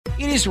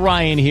It is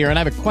Ryan here, and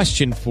I have a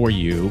question for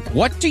you.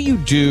 What do you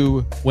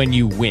do when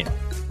you win?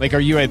 Like, are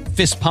you a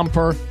fist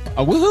pumper,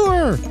 a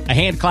woohooer, a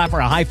hand clapper,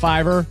 a high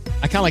fiver?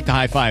 I kind of like the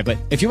high five, but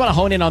if you want to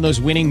hone in on those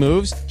winning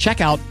moves,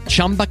 check out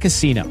Chumba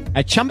Casino.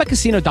 At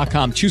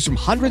ChumbaCasino.com, choose from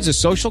hundreds of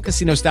social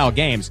casino-style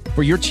games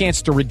for your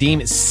chance to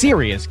redeem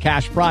serious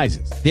cash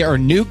prizes. There are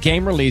new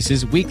game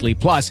releases weekly,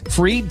 plus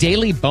free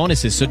daily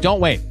bonuses. So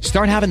don't wait.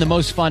 Start having the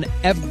most fun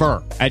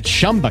ever at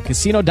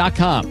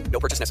ChumbaCasino.com.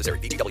 No purchase necessary.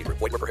 VGW. Void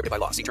where prohibited by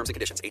law. See terms and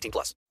conditions.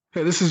 18+.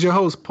 Hey, this is your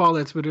host,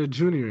 Paul Twitter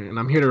Jr., and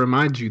I'm here to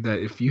remind you that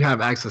if you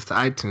have access to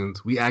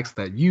iTunes, we ask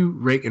that you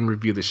rate and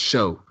review the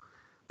show.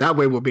 That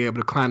way we'll be able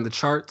to climb the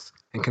charts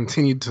and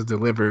continue to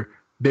deliver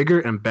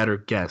bigger and better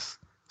guests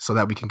so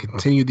that we can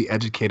continue the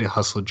educated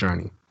hustle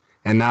journey.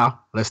 And now,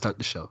 let's start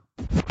the show.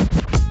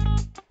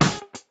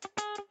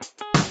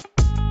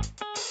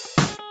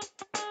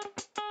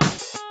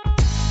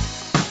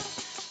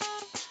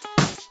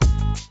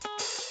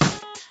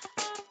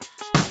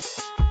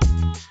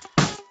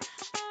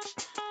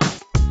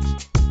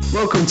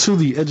 Welcome to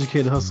the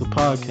Educated Hustle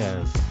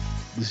Podcast.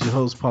 This is your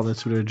host, Paul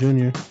Twitter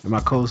Jr., and my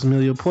co-host,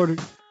 Emilio Porter.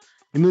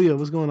 Emilio,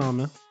 what's going on,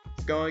 man?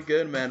 It's going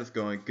good, man. It's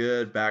going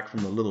good. Back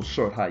from a little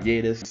short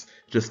hiatus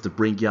just to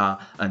bring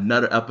y'all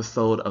another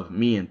episode of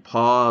me and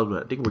Paul.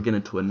 But I think we're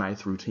getting into a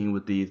nice routine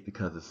with these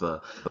because it's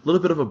a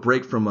little bit of a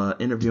break from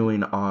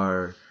interviewing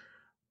our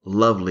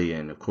lovely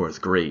and, of course,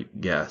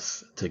 great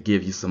guests to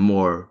give you some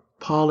more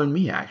Paul and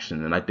me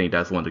action. And I think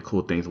that's one of the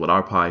cool things with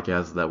our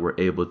podcast is that we're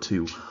able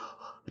to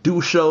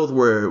do shows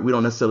where we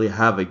don't necessarily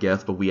have a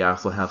guest, but we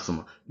also have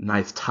some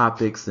nice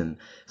topics and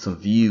some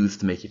views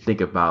to make you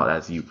think about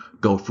as you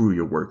go through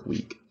your work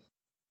week.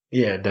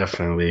 Yeah,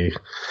 definitely.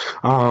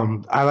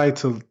 I like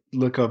to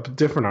look up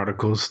different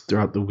articles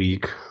throughout the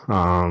week,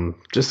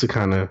 just to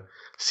kind of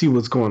see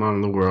what's going on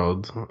in the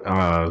world,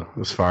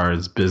 as far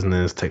as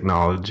business,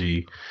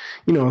 technology,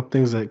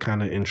 things that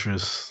kind of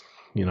interest,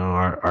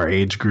 our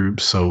age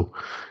group. So,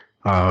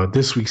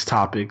 this week's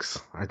topics,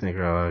 I think,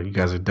 you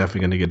guys are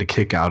definitely going to get a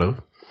kick out of.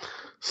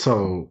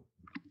 So,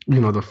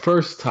 the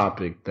first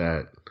topic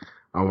that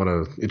I want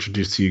to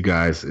introduce to you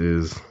guys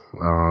is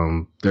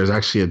there's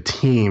actually a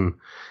team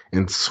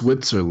in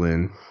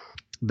Switzerland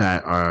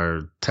that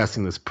are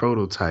testing this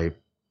prototype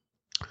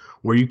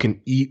where you can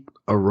eat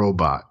a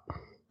robot.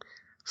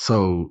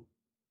 So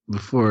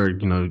before,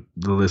 the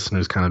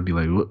listeners kind of be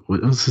like,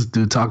 what's this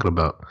dude talking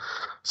about?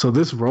 So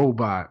this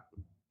robot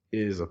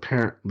is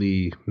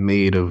apparently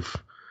made of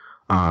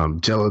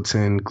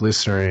gelatin,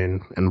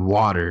 glycerin, and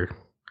water.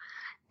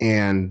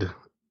 And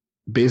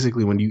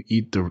basically, when you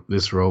eat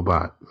this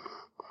robot,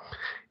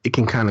 it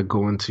can kind of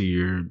go into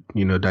your,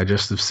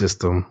 digestive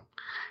system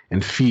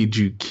and feed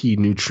you key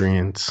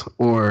nutrients.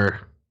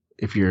 Or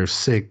if you're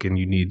sick and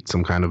you need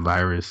some kind of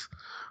virus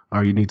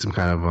or you need some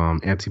kind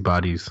of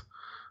antibodies,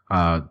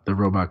 the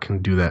robot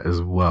can do that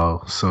as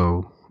well.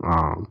 So,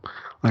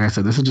 like I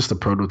said, this is just a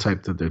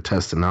prototype that they're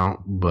testing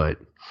out. But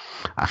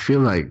I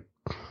feel like,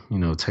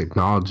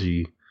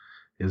 technology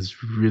is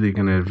really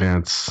going to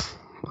advance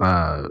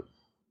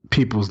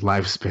people's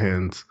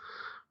lifespans,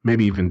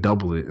 maybe even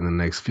double it in the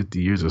next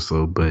 50 years or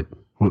so. But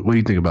what do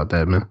you think about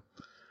that, man?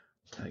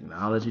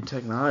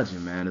 Technology,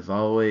 man, is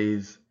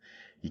always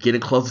you're getting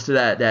closer to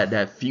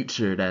that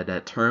future,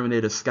 that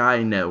Terminator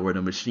Skynet where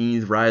the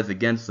machines rise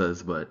against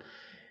us. But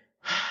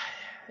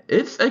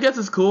I guess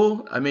it's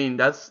cool. I mean,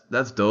 that's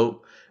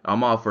dope.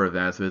 I'm all for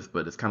advancements,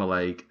 but it's kind of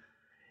like,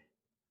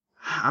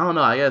 I don't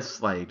know. I guess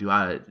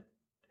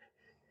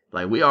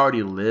we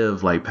already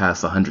live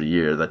past 100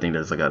 years. I think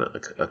there's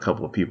a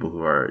couple of people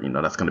who are,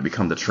 that's going to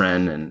become the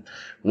trend. And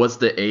what's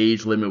the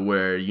age limit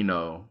where,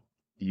 you're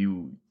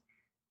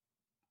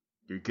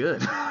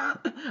good?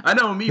 I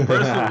know me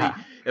personally,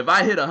 if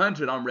I hit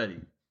 100, I'm ready.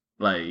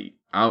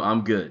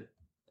 I'm good.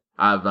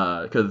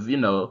 Cause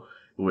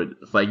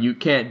it's like you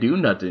can't do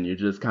nothing. You're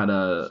just kind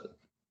of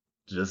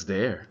just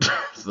there.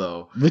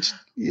 So,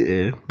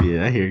 yeah,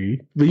 I hear you.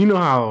 But you know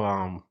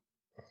how,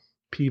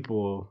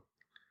 people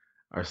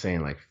are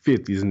saying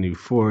 50 is a new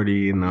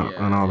 40 and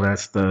all that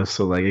stuff.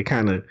 So it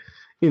kind of,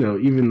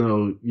 even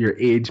though your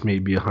age may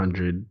be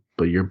 100,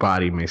 but your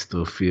body may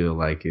still feel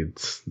like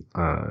it's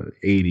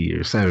 80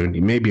 or 70,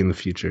 maybe in the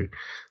future.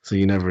 So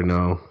you never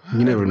know.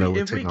 You never know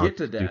what technology. If we get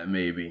to that,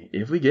 maybe.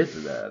 If we get to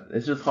that,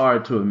 it's just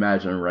hard to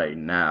imagine right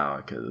now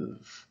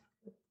because.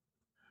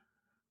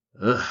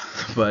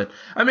 But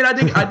I mean, I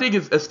think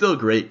it's still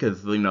great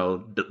because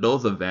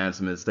those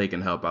advancements, they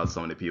can help out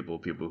so many people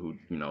who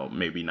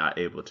maybe not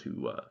able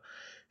to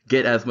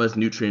get as much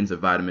nutrients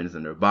and vitamins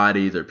in their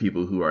bodies, or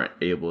people who aren't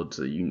able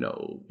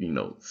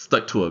to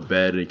stuck to a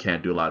bed and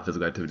can't do a lot of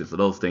physical activity. So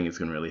those things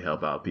can really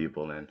help out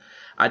people, and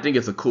I think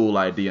it's a cool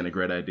idea and a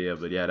great idea.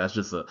 But yeah, that's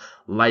just a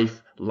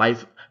life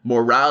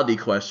morality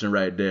question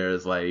right there.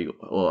 Is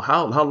well,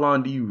 how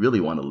long do you really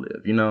want to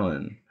live?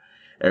 And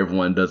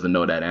everyone doesn't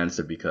know that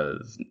answer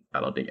because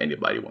I don't think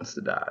anybody wants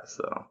to die.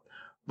 So,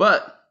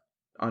 but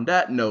on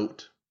that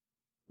note,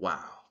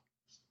 wow.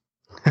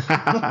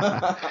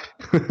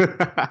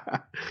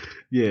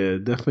 Yeah,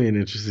 definitely an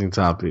interesting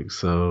topic.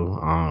 So,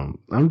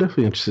 I'm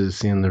definitely interested in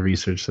seeing the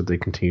research that they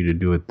continue to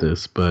do with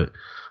this. But,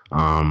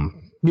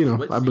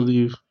 Let's I see.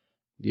 believe,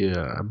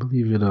 yeah, I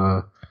believe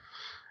it'll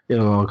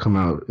all come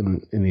out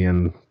in the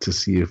end to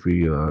see if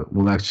we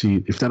will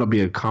actually if that'll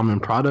be a common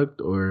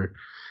product or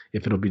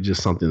if it'll be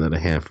just something that a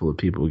handful of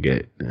people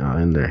get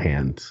in their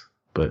hands.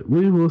 But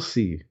we will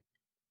see.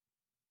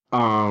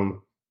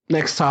 Um,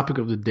 Next topic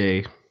of the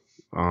day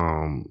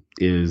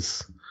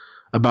is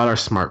about our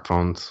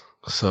smartphones.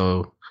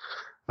 So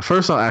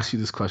first, I'll ask you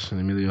this question,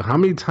 Emilio: how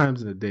many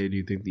times in a day do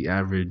you think the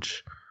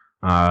average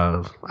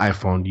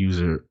iPhone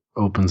user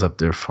opens up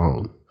their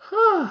phone?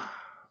 I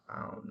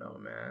don't know,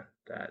 man.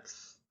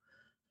 That's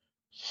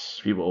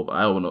people.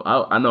 I don't know.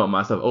 I know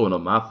myself. Oh no,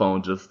 my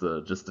phone just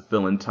to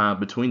fill in time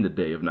between the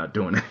day of not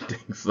doing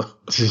anything. So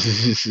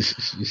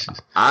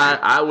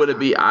I would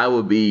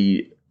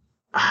be.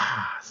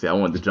 See, I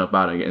wanted to jump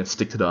out and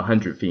stick to the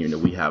 100 theme that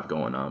we have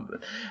going on,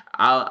 but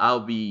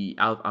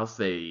I'll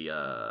say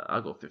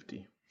I'll go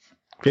 50.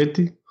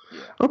 50? Yeah.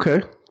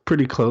 Okay.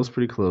 Pretty close,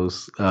 pretty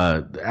close.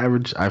 The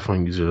average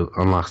iPhone user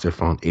unlocks their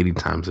phone 80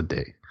 times a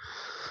day.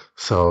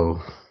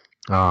 So,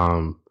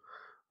 um,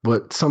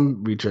 what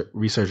some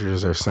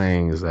researchers are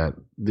saying is that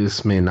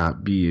this may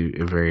not be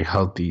a very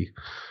healthy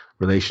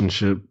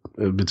relationship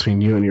between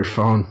you and your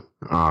phone,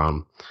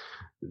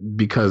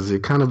 because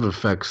it kind of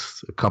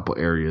affects a couple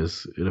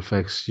areas. It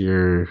affects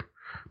your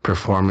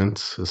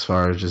performance as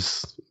far as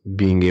just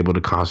being able to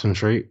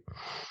concentrate.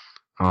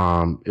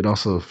 It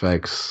also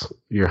affects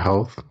your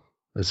health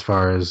as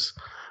far as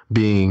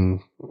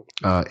being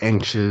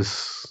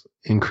anxious,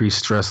 increased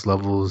stress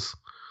levels,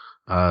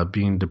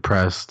 being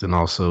depressed, and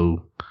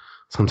also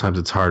sometimes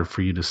it's hard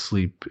for you to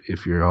sleep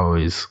if you're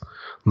always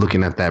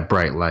looking at that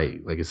bright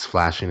light, like it's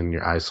flashing in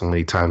your eyes so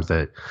many times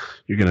that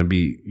you're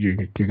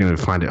gonna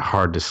find it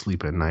hard to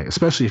sleep at night,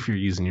 especially if you're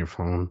using your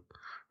phone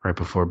right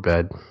before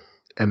bed.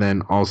 And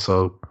then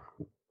also,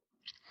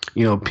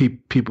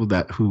 people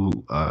that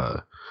who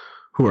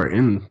are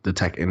in the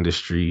tech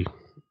industry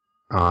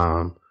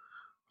um,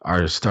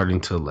 are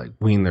starting to like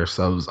wean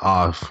themselves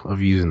off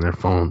of using their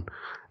phone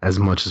as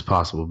much as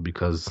possible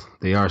because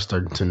they are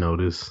starting to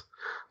notice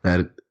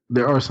that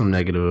there are some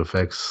negative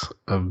effects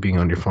of being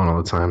on your phone all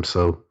the time.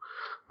 So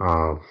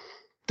uh,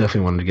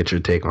 definitely wanted to get your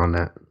take on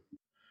that.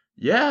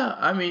 Yeah,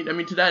 I mean,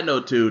 to that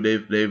note too,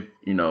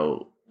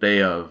 they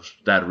have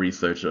that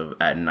research of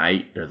at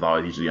night. There's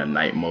always usually a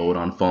night mode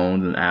on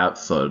phones and apps,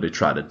 so they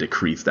try to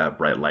decrease that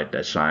bright light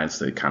that shines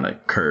to kind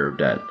of curb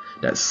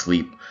that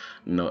sleep,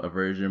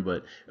 aversion.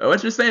 But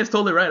what you're saying is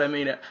totally right. I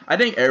mean, I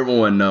think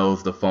everyone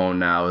knows the phone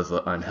now is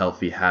an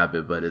unhealthy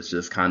habit, but it's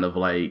just kind of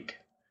like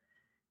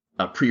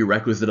a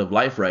prerequisite of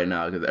life right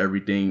now because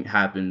everything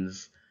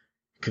happens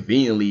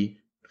conveniently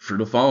through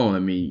the phone. I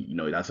mean,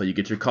 that's how you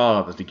get your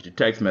calls, that's how you get your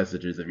text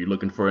messages. If you're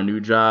looking for a new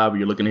job, or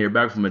you're looking to hear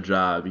back from a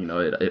job,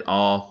 it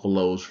all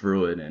flows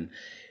through it. And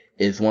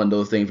it's one of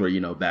those things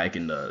where, back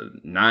in the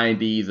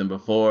 90s and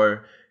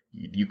before,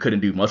 you couldn't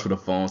do much with a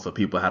phone, so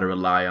people had to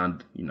rely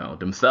on,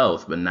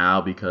 themselves. But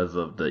now, because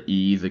of the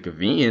ease and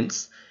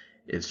convenience,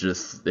 it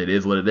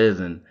is what it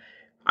is. And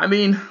I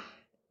mean,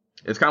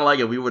 it's kind of like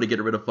if we were to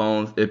get rid of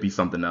phones, it'd be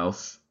something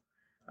else.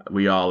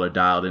 We all are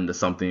dialed into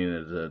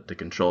something to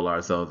control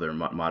ourselves or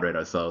moderate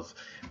ourselves.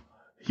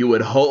 You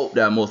would hope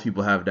that most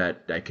people have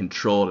that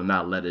control and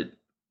not let it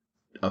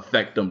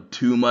affect them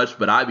too much,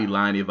 but I'd be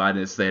lying if I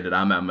didn't say that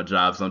I'm at my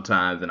job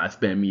sometimes and I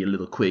spend me a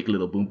little quick,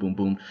 little boom, boom,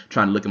 boom,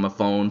 trying to look at my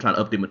phone, trying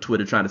to update my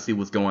Twitter, trying to see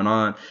what's going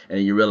on,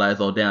 and you realize,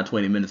 oh, damn,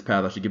 20 minutes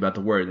passed, I should get back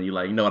to work, and you're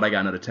like, you know what, I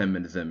got another 10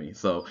 minutes in me.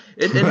 So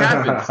it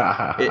happens.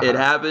 It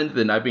happens,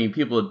 and I mean,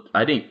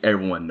 I think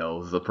everyone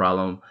knows the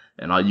problem,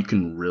 and all you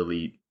can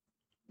really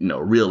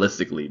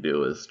realistically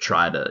do is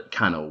try to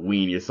kind of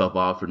wean yourself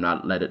off or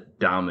not let it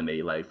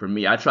dominate. Like for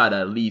me, I try to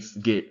at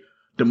least get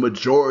the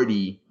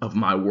majority of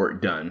my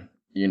work done,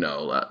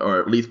 or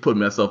at least put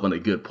myself on a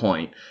good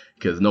point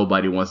because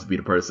nobody wants to be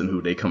the person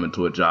who they come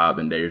into a job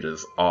and they're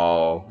just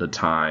all the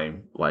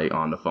time like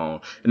on the phone.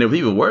 And it was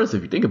even worse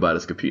if you think about it,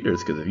 it's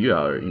computers, because if you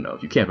are,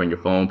 if you can't bring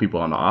your phone, people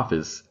on the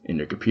office in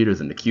their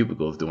computers in the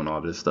cubicles doing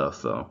all this stuff.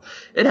 So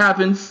it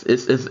happens.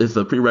 It's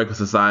a prerequisite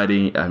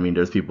society. I mean,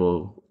 there's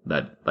people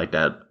that like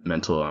that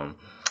mental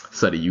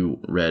study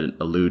you read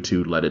allude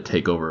to let it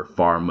take over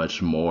far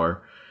much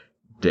more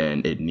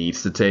than it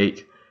needs to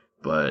take,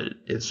 but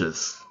it's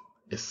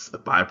a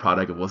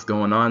byproduct of what's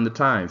going on in the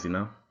times.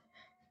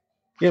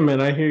 Yeah, man,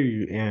 I hear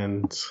you,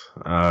 and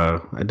I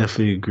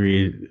definitely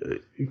agree.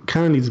 It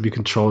kind of needs to be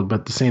controlled,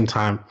 but at the same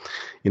time,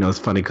 it's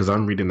funny because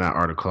I'm reading that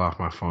article off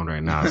my phone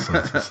right now, so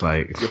it's just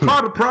like you're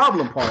part of the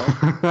problem, Paul.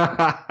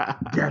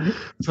 Damn it.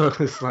 So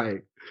it's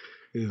like,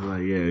 yeah,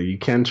 you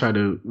can try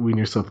to wean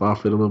yourself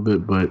off it a little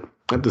bit, but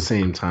at the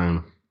same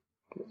time,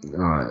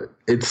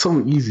 it's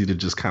so easy to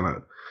just kind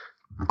of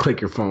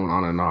click your phone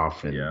on and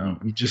off, and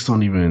you just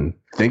don't even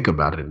think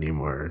about it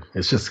anymore.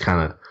 It's just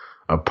kind of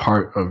a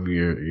part of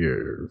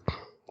your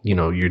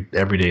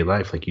everyday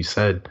life, like you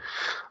said.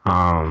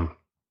 I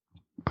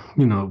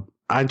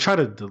try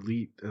to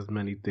delete as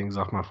many things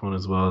off my phone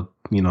as well.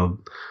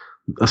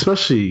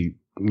 especially,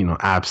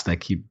 apps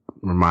that keep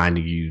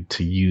reminding you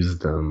to use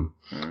them,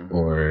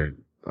 or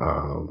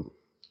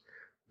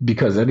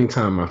because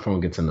anytime my phone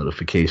gets a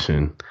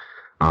notification,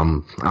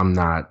 I'm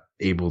not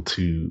able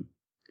to.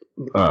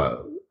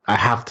 I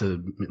have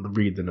to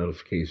read the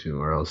notification,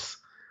 or else,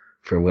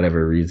 for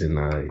whatever reason,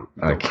 I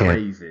can't.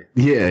 Crazy.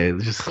 Yeah, it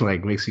just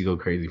like makes you go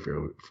crazy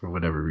for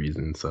whatever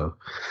reason. So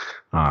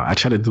I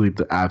try to delete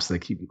the apps that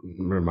keep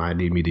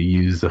reminding me to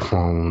use the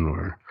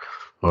phone,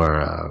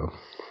 or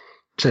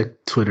check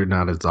Twitter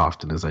not as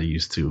often as I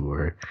used to,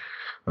 or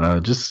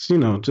just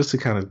to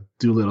kind of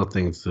do little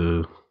things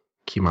to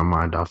keep my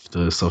mind off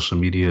the social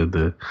media,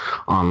 the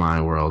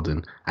online world.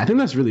 And I think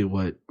that's really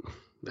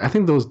I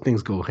think those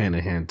things go hand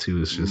in hand too.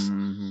 It's just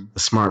the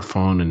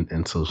smartphone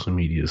and social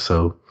media.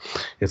 So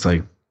it's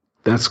like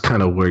that's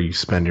kind of where you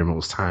spend your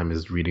most time,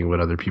 is reading what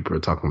other people are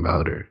talking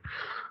about,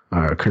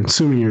 or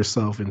consuming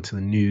yourself into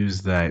the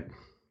news that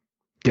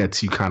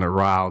gets you kind of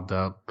riled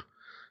up.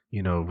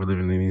 We're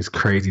living in these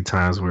crazy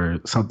times where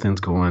something's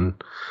going.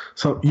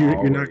 So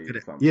you're not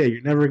gonna, yeah,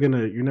 you're never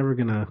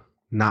gonna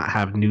not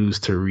have news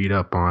to read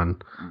up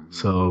on.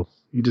 So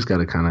you just got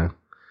to kind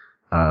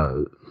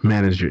of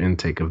manage your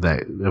intake of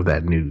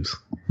that news.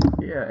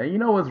 Yeah, and you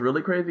know what's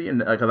really crazy? And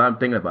because I'm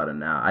thinking about it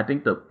now, I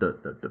think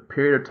the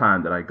period of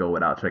time that I go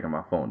without checking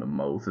my phone the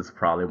most is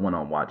probably when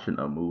I'm watching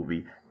a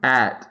movie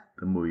at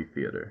the movie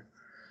theater.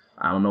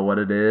 I don't know what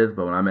it is,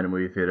 but when I'm in a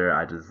movie theater,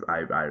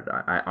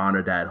 I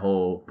honor that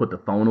whole put the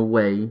phone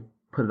away,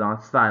 put it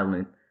on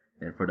silent,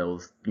 and for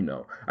those,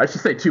 I should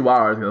say 2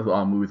 hours, because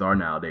all movies are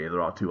nowadays, they're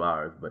all 2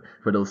 hours, but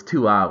for those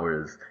 2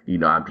 hours,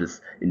 I'm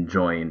just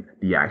enjoying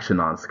the action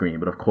on screen.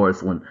 But of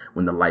course, when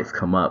the lights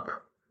come up,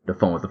 the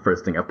phone is the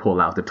first thing I pull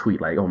out to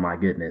tweet, like, oh my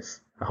goodness,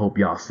 I hope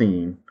y'all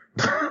seen.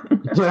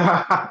 But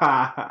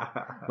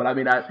I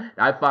mean,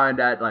 I find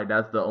that like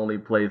that's the only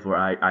place where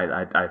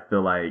I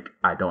feel like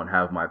I don't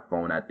have my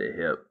phone at the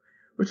hip,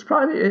 which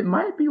probably, it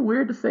might be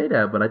weird to say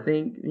that, but I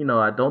think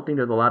I don't think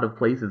there's a lot of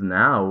places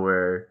now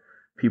where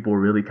people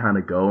really kind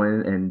of go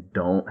in and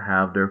don't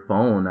have their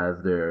phone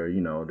as their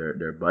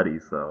buddy.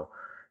 So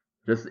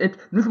just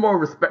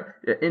more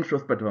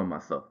introspective of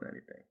myself than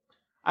anything.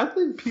 I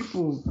think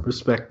people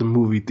respect the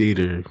movie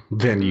theater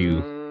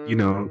venue.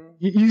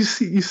 You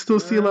still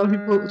see a lot of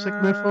people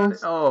checking their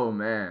phones. Oh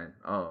man,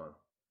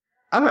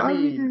 I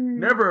mean,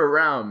 never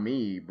around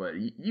me, but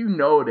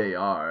they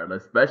are,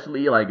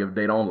 especially like if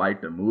they don't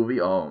like the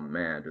movie. Oh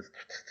man, just.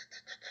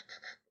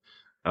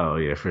 Oh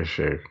yeah, for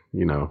sure.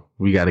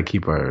 We got to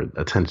keep our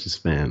attention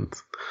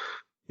spans.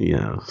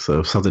 So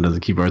if something doesn't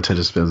keep our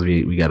attention spans,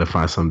 we got to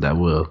find something that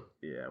will.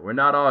 Yeah, we're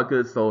not all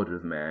good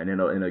soldiers, man.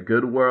 In a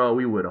good world,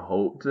 we would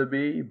hope to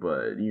be,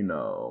 but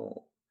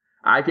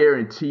I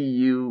guarantee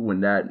you,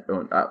 when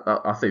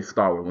I'll say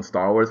Star Wars, when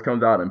Star Wars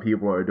comes out and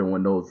people are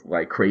doing those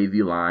like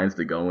crazy lines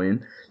to go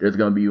in, there's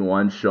gonna be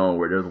one show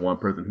where there's one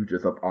person who's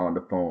just up on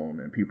the phone,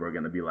 and people are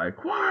gonna be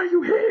like, "Why are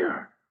you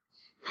here?"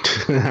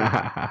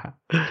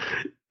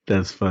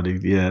 That's funny,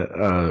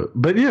 yeah.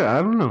 But yeah,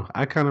 I don't know.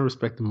 I kind of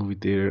respect the movie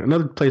theater.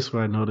 Another place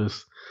where I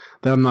notice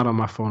that I'm not on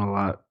my phone a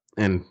lot,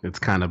 and it's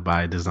kind of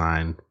by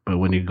design. But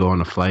when you go on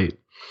a flight,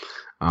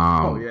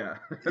 oh yeah,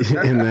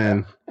 and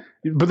then,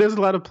 but there's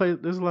a lot of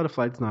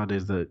flights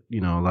nowadays that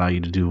allow you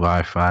to do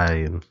Wi-Fi,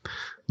 and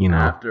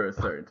after a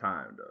certain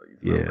time though.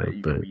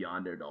 You can be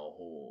on there the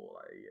whole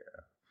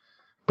yeah.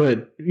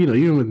 But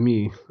even with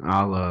me,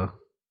 I'll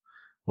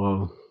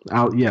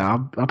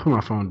put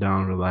my phone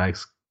down,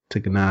 relax,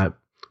 take a nap,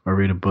 or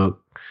read a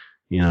book.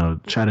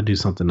 Try to do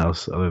something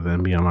else other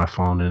than be on my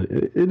phone, and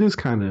it is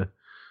kind of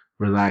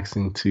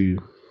relaxing to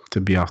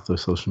be off the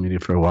social media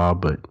for a while.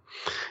 But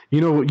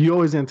you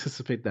always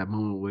anticipate that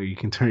moment where you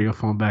can turn your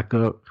phone back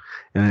up,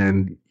 and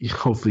then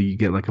hopefully you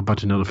get like a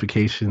bunch of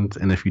notifications.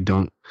 And if you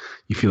don't,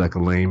 you feel like a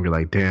lame. You're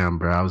like, damn,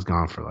 bro, I was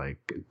gone for like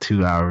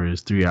 2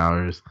 hours, 3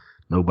 hours.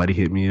 Nobody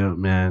hit me up,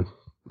 man.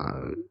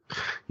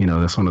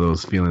 That's one of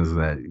those feelings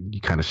that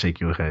you kind of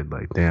shake your head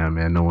like, damn,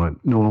 man, no one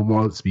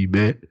wants me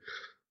back.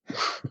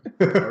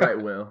 All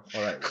right, Will.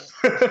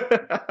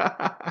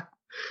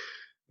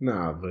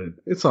 Nah, but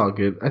it's all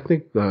good. I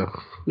think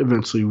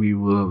eventually we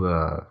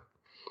will,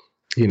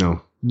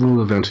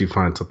 we'll eventually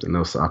find something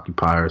else to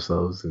occupy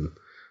ourselves and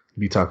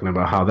be talking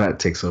about how that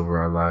takes over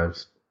our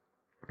lives.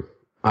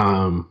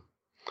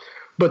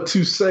 But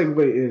to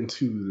segue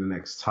into the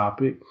next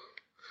topic,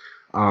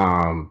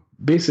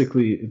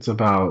 basically it's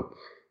about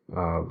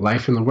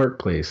life in the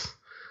workplace.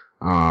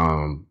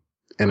 And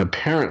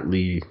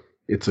apparently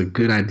it's a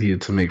good idea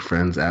to make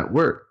friends at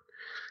work.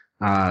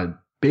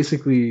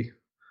 Basically,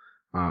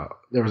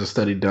 there was a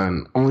study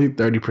done. Only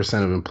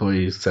 30% of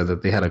employees said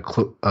that they had a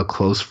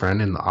close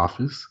friend in the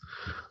office.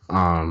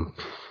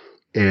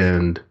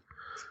 And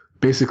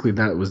basically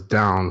that was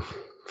down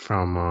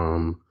from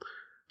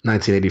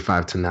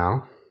 1985 to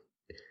now.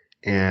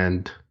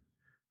 And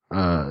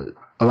a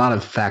lot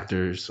of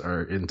factors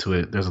are into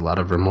it. There's a lot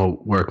of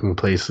remote working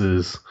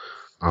places.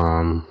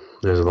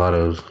 There's a lot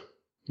of,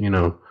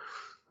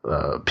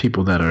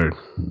 people that are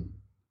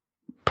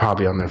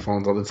probably on their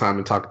phones all the time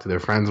and talking to their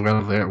friends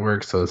while they're at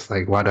work. So it's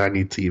like, why do I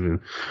need to even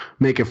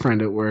make a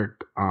friend at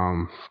work?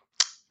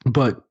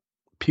 But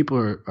people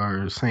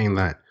are saying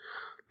that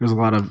there's a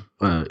lot of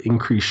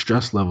increased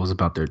stress levels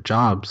about their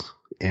jobs,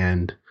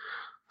 and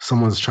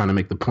someone's trying to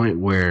make the point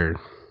where,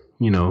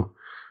 you know,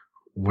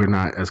 we're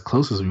not as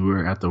close as we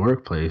were at the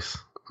workplace.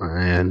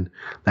 And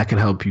that can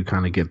help you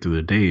kind of get through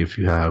the day if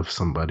you have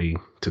somebody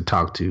to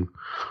talk to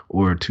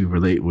or to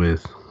relate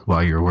with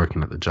while you're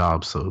working at the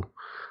job. So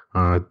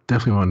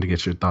definitely wanted to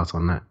get your thoughts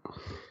on that.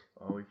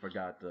 Oh, we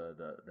forgot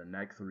the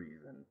next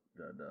reason.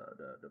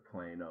 The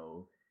plain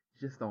old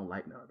just don't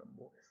like none of them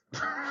boys.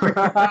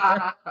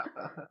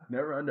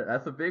 Never under.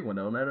 That's a big one.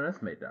 Don't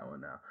underestimate that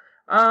one now.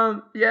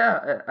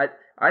 Yeah,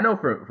 I know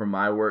from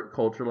my work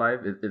culture life,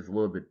 it's a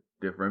little bit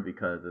different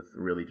because it's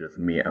really just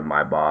me and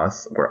my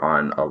boss. We're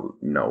on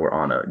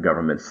a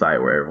government site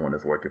where everyone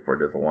is working for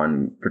this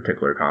one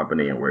particular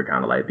company, and we're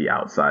kind of like the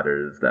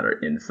outsiders that are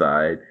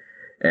inside.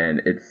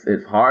 And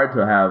it's hard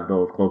to have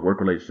those close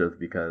work relationships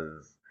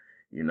because,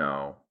 you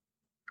know,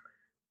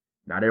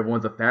 not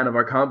everyone's a fan of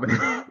our company.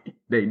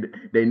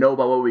 they know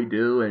about what we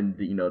do, and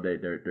you know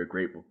they're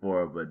grateful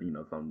for it, but you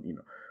know some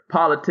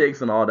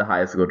politics and all the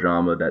high school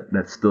drama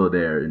that's still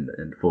there in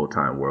the full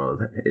time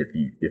world. If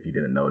you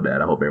didn't know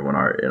that, I hope everyone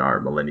in our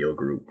millennial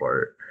group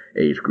or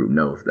age group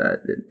knows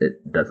that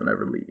it doesn't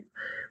ever leave.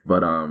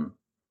 But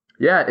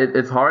yeah,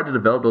 it's hard to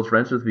develop those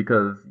friendships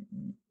because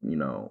you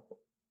know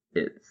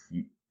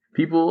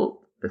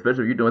people,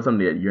 especially if you're doing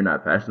something that you're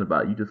not passionate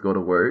about, you just go to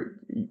work,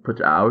 you put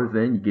your hours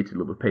in, you get your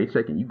little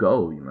paycheck, and you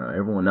go. You know,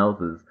 everyone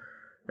else.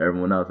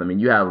 I mean,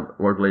 you have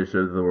work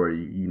relationships where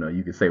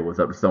you can say what's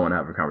up to someone and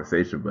have a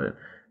conversation, but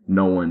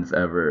not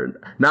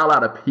a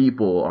lot of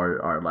people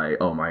are like,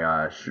 oh my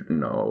gosh, you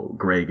know,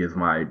 Greg is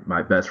my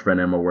best friend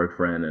and my work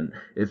friend, and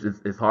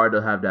it's hard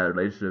to have that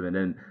relationship. And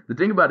then the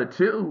thing about it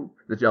too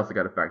that you also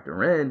got to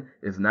factor in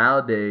is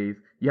nowadays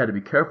you have to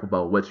be careful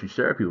about what you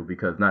share with people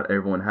because not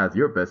everyone has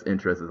your best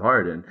interests at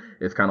heart. And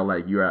it's kind of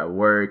like you're at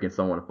work and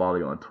someone follow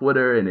you on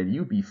Twitter, and then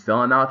you be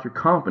selling out your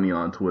company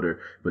on Twitter,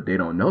 but they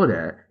don't know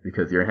that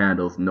because your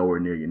handle's nowhere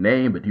near your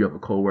name, but you have a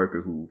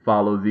coworker who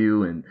follows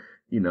you and,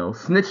 you know,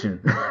 snitching.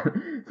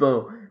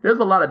 So there's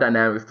a lot of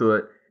dynamics to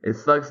it. It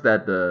sucks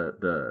that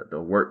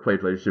the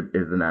workplace relationship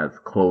isn't as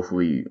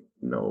closely,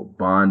 you know,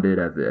 bonded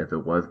as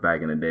it was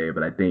back in the day.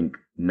 But I think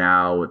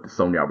now with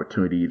so many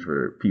opportunities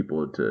for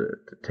people to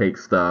take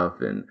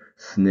stuff and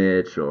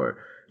snitch or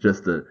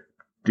just to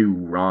do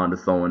wrong to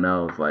someone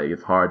else, like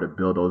it's hard to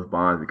build those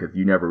bonds because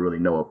you never really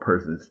know a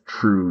person's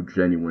true,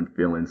 genuine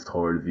feelings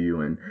towards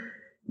you. And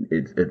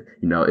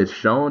it's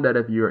shown that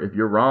if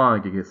you're wrong,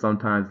 it can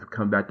sometimes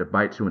come back to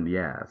bite you in the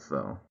ass.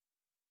 So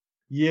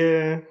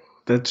yeah,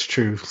 that's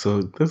true.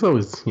 So there's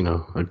always, you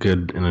know, a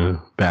good and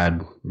a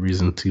bad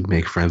reason to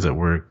make friends at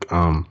work.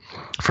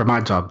 For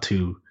my job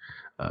too,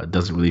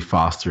 doesn't really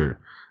foster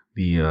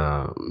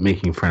the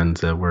making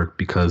friends at work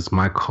because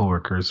my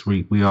coworkers,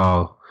 we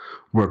all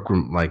work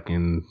like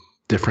in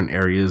different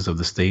areas of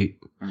the state.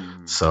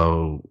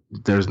 So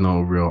there's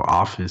no real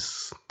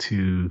office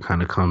to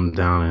kind of come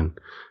down and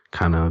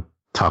kind of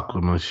talk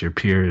amongst your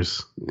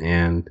peers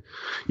and,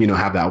 you know,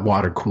 have that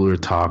water cooler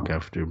talk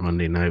after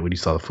Monday night when you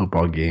saw the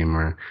football game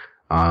or,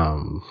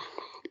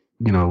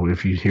 you know,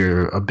 if you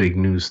hear a big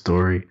news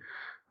story,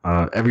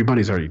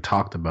 everybody's already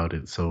talked about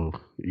it. So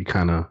you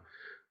kind of,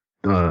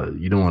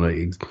 you don't want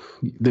to,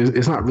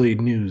 it's not really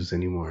news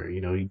anymore.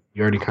 You know, you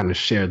already kind of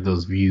shared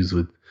those views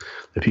with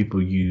the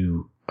people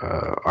you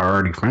are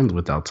already friends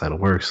with outside of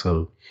work.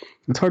 So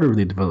it's hard to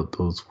really develop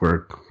those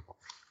work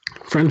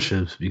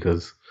friendships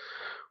because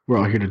we're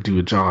all here to do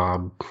a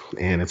job,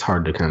 and it's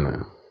hard to kind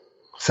of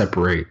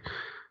separate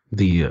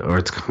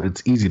or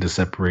it's easy to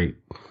separate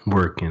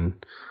work and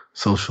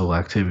social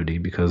activity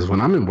because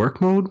when I'm in work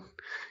mode,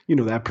 you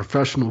know, that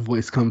professional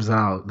voice comes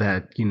out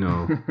that, you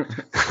know,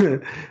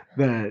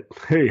 that,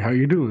 hey, how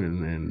you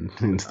doing? And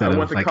instead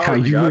of like how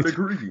you would,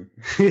 agree.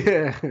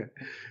 Yeah.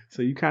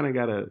 So you kind of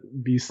got to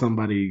be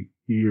somebody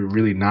you're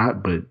really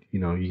not, but, you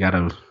know, you got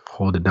to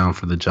hold it down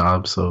for the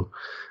job. So,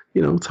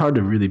 you know, it's hard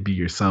to really be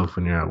yourself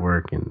when you're at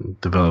work and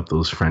develop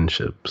those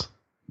friendships.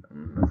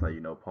 That's how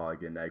you know Paul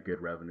getting that good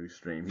revenue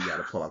stream. He got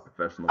to pull out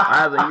professional. I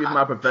haven't used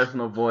my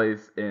professional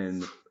voice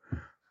in.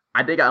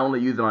 I think I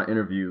only use it on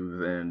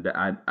interviews, and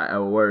I at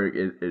work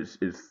it's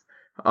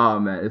oh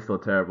man, it's so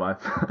terrible.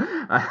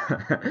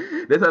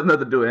 This has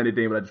nothing to do with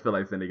anything, but I just feel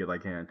like saying it because I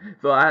can.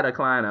 So I had a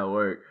client at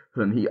work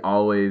whom he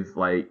always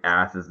like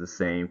asks the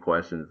same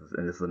questions,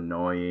 and it's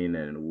annoying.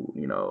 And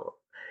you know,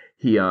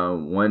 he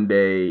one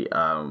day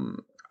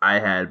I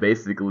had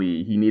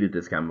basically he needed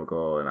this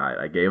chemical, and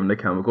I gave him the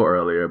chemical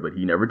earlier, but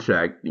he never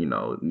checked. You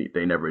know,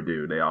 they never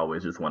do. They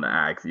always just want to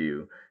ask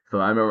you. So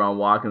I remember I'm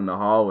walking in the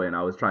hallway, and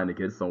I was trying to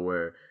get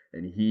somewhere.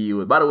 And he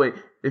was, by the way,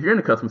 if you're in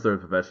the customer service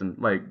profession,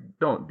 like,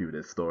 don't do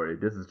this story.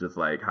 This is just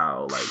like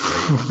how, like,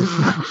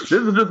 this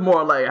is just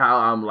more like how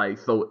I'm like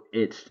so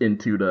itched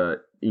into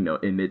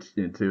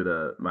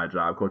my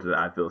job culture that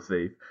I feel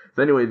safe.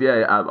 So, anyways,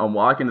 yeah, I'm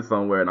walking to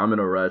somewhere and I'm in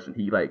a rush, and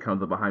he like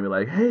comes up behind me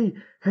like, hey,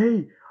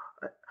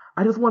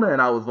 I just want to,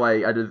 and I was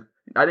like, I didn't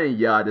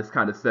yell. I just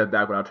kind of stepped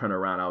back when I turned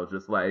around. I was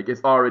just like,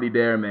 it's already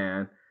there,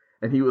 man.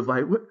 And he was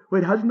like,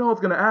 wait, how'd you know I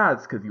was going to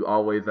ask? Because you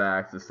always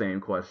ask the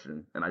same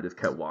question. And I just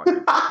kept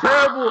walking.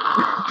 Terrible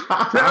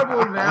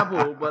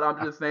example, but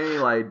I'm just saying,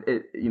 like,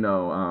 it's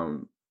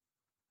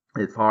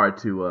hard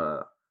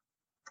to,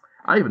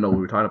 I don't even know what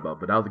we were talking about,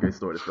 but that was a great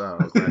story to tell.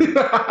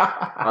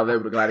 I was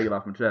able to glad to get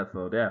off my chest.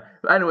 So yeah.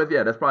 But anyways,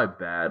 yeah, that's probably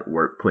bad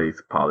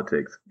workplace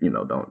politics.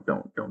 Don't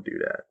do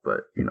that.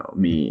 But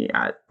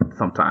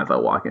sometimes I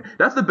walk in.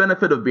 That's the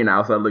benefit of being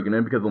outside looking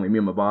in, because only me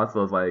and my boss.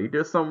 So it's like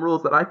there's some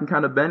rules that I can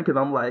kind of bend, because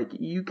I'm like,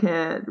 you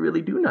can't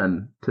really do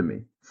nothing to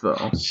me. So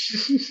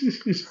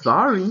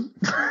sorry.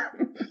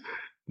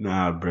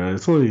 Nah, bro.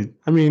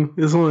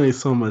 There's only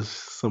so much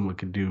someone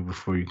can do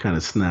before you kind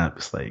of snap.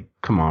 It's like,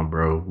 come on,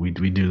 bro. We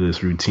do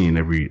this routine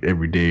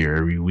every day or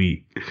every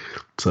week.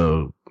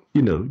 So,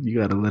 you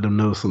got to let them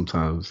know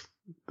sometimes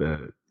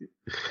that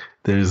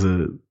there's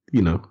that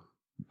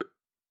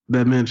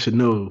man should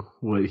know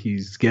what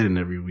he's getting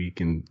every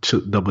week and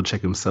double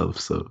check himself.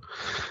 So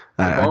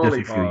I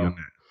definitely feel you on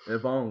that.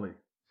 If only.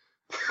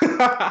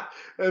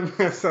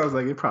 That sounds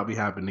like it probably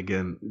happened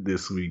again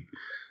this week.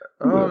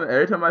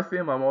 Every time I see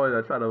him, I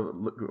try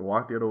to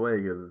walk the other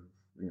way, because,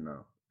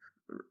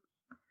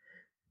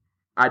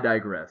 I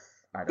digress.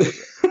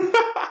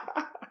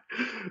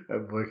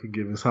 That boy can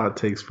give his hot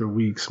takes for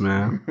weeks,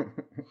 man.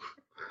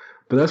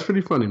 But that's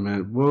pretty funny,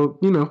 man. Well,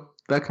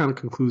 that kind of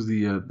concludes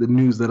the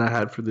news that I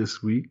had for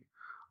this week.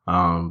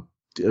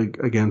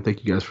 Again,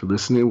 thank you guys for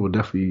listening. We're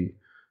definitely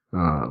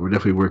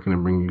working to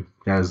bring you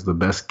guys the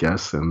best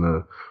guests and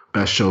the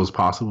best shows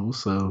possible.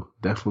 So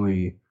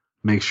definitely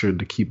make sure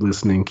to keep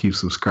listening, keep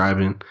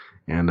subscribing.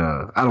 And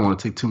I don't want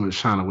to take too much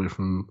shine away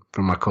from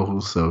my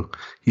co-host, so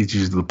he's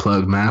usually the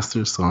plug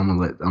master. So I'm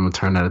gonna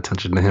turn that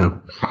attention to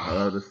him.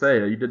 I was to say,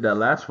 you did that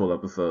last full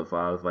episode, so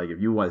I was like,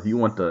 if you want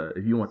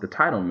the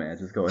title, man,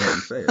 just go ahead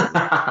and say it.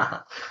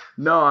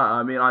 No,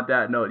 I mean, on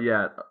that note,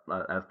 yeah,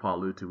 as Paul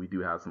alluded to, we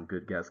do have some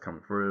good guests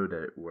coming through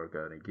that we're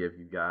gonna give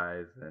you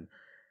guys, and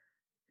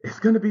it's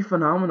going to be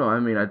phenomenal. I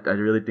mean, I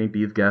really think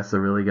these guests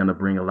are really going to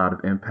bring a lot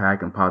of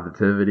impact and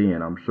positivity,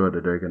 and I'm sure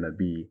that they're going to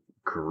be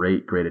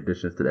great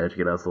additions to the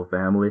Educate Hustle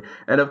family.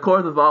 And of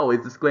course, as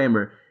always,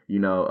 disclaimer,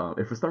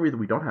 if for some reason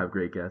we don't have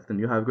great guests, then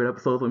you'll have great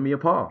episodes with me and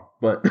Paul.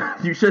 But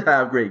you should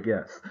have great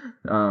guests.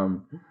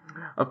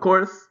 Of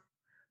course,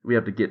 we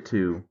have to get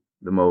to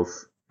the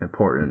most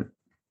important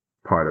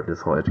part of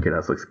this whole Educate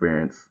Hustle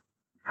experience: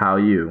 how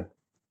you,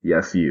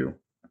 yes, you,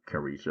 can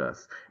reach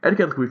us.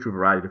 Educate Hustle can reach through a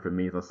variety of different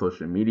means on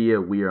social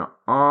media. We are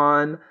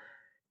on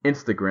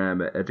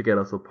Instagram at Educate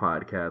Hustle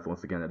Podcast.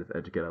 Once again, that is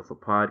Educate Hustle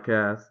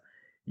Podcast.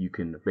 You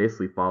can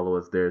basically follow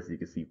us there, so you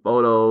can see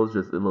photos,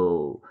 just a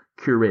little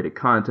curated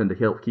content to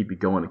help keep you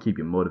going and keep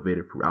you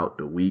motivated throughout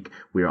the week.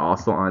 We are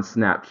also on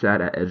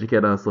Snapchat at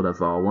Educate Hustle.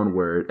 That's all one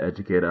word,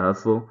 Educate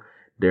Hustle.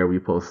 There we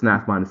post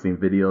snap behind the scene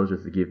videos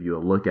just to give you a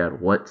look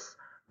at what's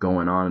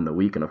going on in the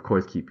week, and of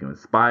course keep you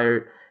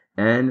inspired.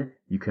 And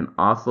you can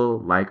also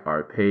like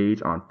our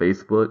page on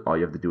Facebook. All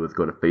you have to do is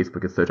go to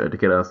Facebook and search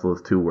Educate Hustle.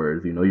 It's 2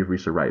 words. You've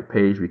reached the right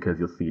page, because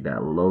you'll see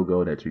that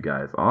logo that you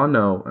guys all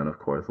know and of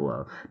course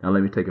love. Now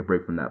let me take a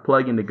break from that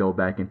plugin to go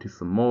back into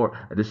some more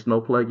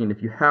additional plugin.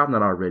 If you have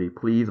not already,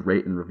 please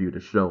rate and review the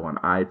show on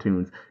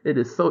iTunes. It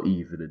is so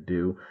easy to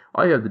do.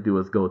 All you have to do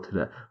is go to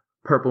the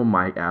Purple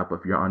Mic app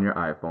if you're on your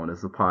iPhone.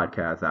 It's a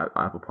podcast app,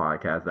 Apple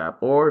Podcast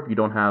app. Or if you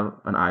don't have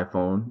an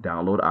iPhone,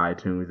 download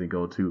iTunes and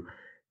go to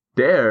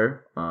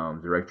their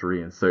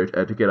directory and search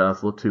Educate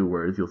Hustle, 2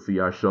 words. You'll see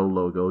our show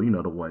logo,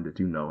 the one that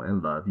you know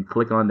and love. You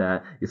click on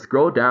that, you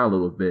scroll down a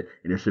little bit,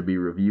 and there should be a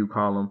review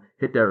column.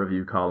 Hit that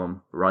review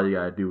column. All you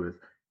gotta do is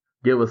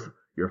give us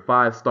your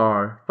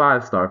 5-star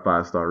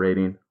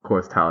rating, of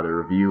course, title the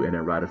review, and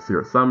then write a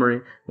short summary.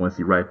 Once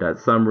you write that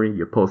summary,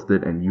 you post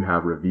it, and you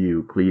have a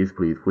review. Please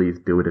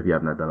do it if you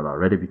have not done it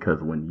already,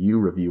 because when you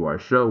review our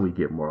show, we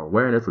get more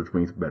awareness, which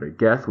brings better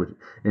guests, which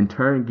in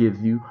turn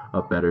gives you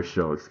a better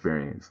show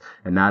experience.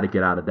 And now to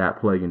get out of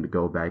that plugin, to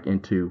go back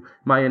into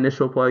my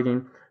initial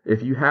plugin,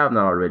 if you have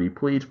not already,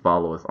 please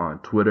follow us on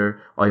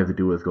Twitter. All you have to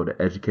do is go to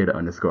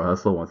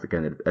Educator_Hustle. Once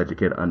again, it's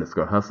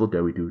Educator_Hustle.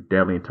 There we do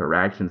daily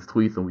interactions,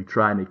 tweets, and we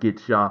trying to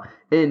get y'all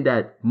in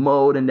that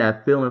mode and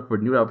that feeling for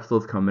new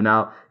episodes coming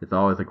out. It's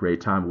always a great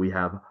time. We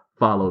have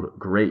followed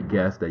great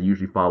guests that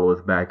usually follow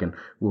us back, and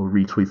we'll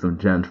retweet some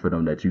gems for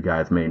them that you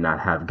guys may not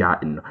have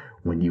gotten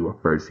when you were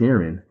first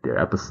hearing their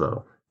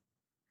episode.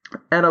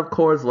 And of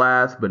course,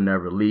 last but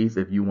never least,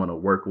 if you want to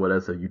work with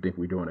us, or you think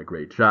we're doing a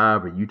great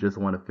job, or you just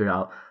want to figure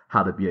out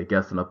how to be a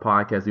guest on a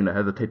podcast, do not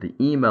hesitate to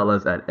email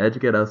us at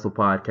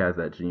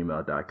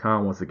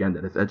educatehustlepodcast@gmail.com. Once again,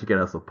 that is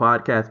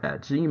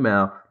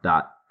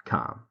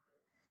educatehustlepodcast@gmail.com.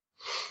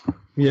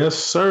 Yes,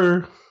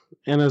 sir.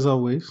 And as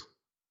always,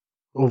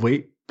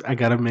 wait, I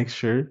gotta make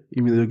sure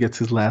Emilio gets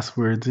his last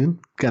words in.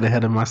 Got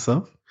ahead of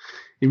myself.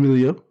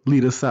 Emilio,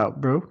 lead us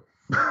out, bro.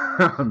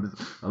 I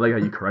like how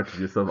you corrected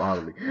yourself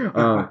audibly.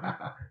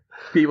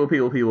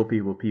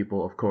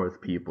 People, of course,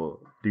 people.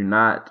 Do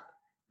not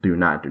do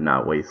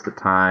not waste the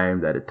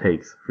time that it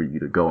takes for you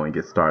to go and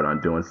get started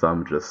on doing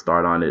something. Just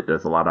start on it.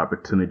 There's a lot of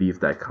opportunities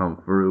that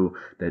come through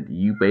that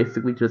you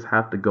basically just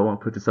have to go and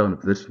put yourself in a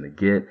position to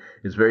get.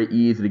 It's very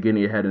easy to get in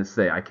your head and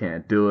say, I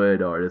can't do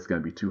it, or it's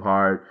going to be too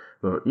hard.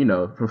 But, you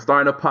know, from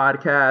starting a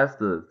podcast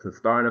to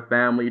starting a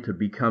family to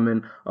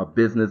becoming a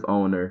business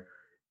owner,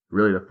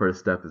 really the first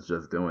step is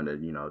just doing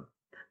it. You know,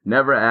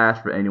 never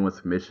ask for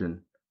anyone's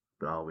permission,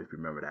 but always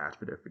remember to ask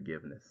for their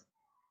forgiveness.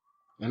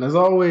 And as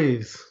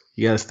always,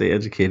 you gotta stay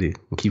educated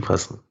and keep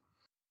hustling.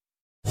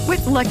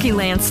 With Lucky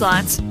Land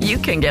Slots, you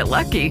can get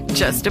lucky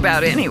just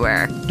about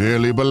anywhere.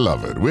 Dearly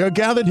beloved, we are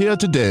gathered here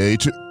today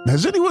to...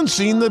 Has anyone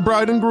seen the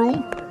bride and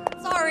groom?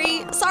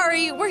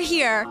 Sorry, we're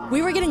here.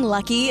 We were getting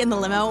lucky in the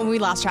limo and we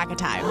lost track of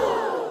time.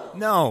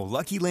 No,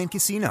 Lucky Land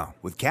Casino,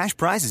 with cash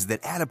prizes that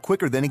add up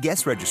quicker than a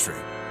guest registry.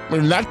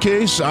 In that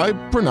case, I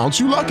pronounce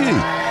you lucky.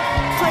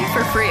 Play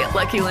for free at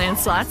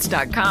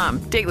LuckyLandSlots.com.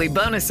 Daily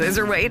bonuses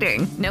are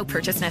waiting. No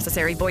purchase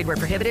necessary. Void where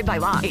prohibited by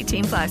law.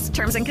 18+.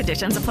 Terms and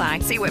conditions apply.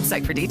 See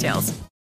website for details.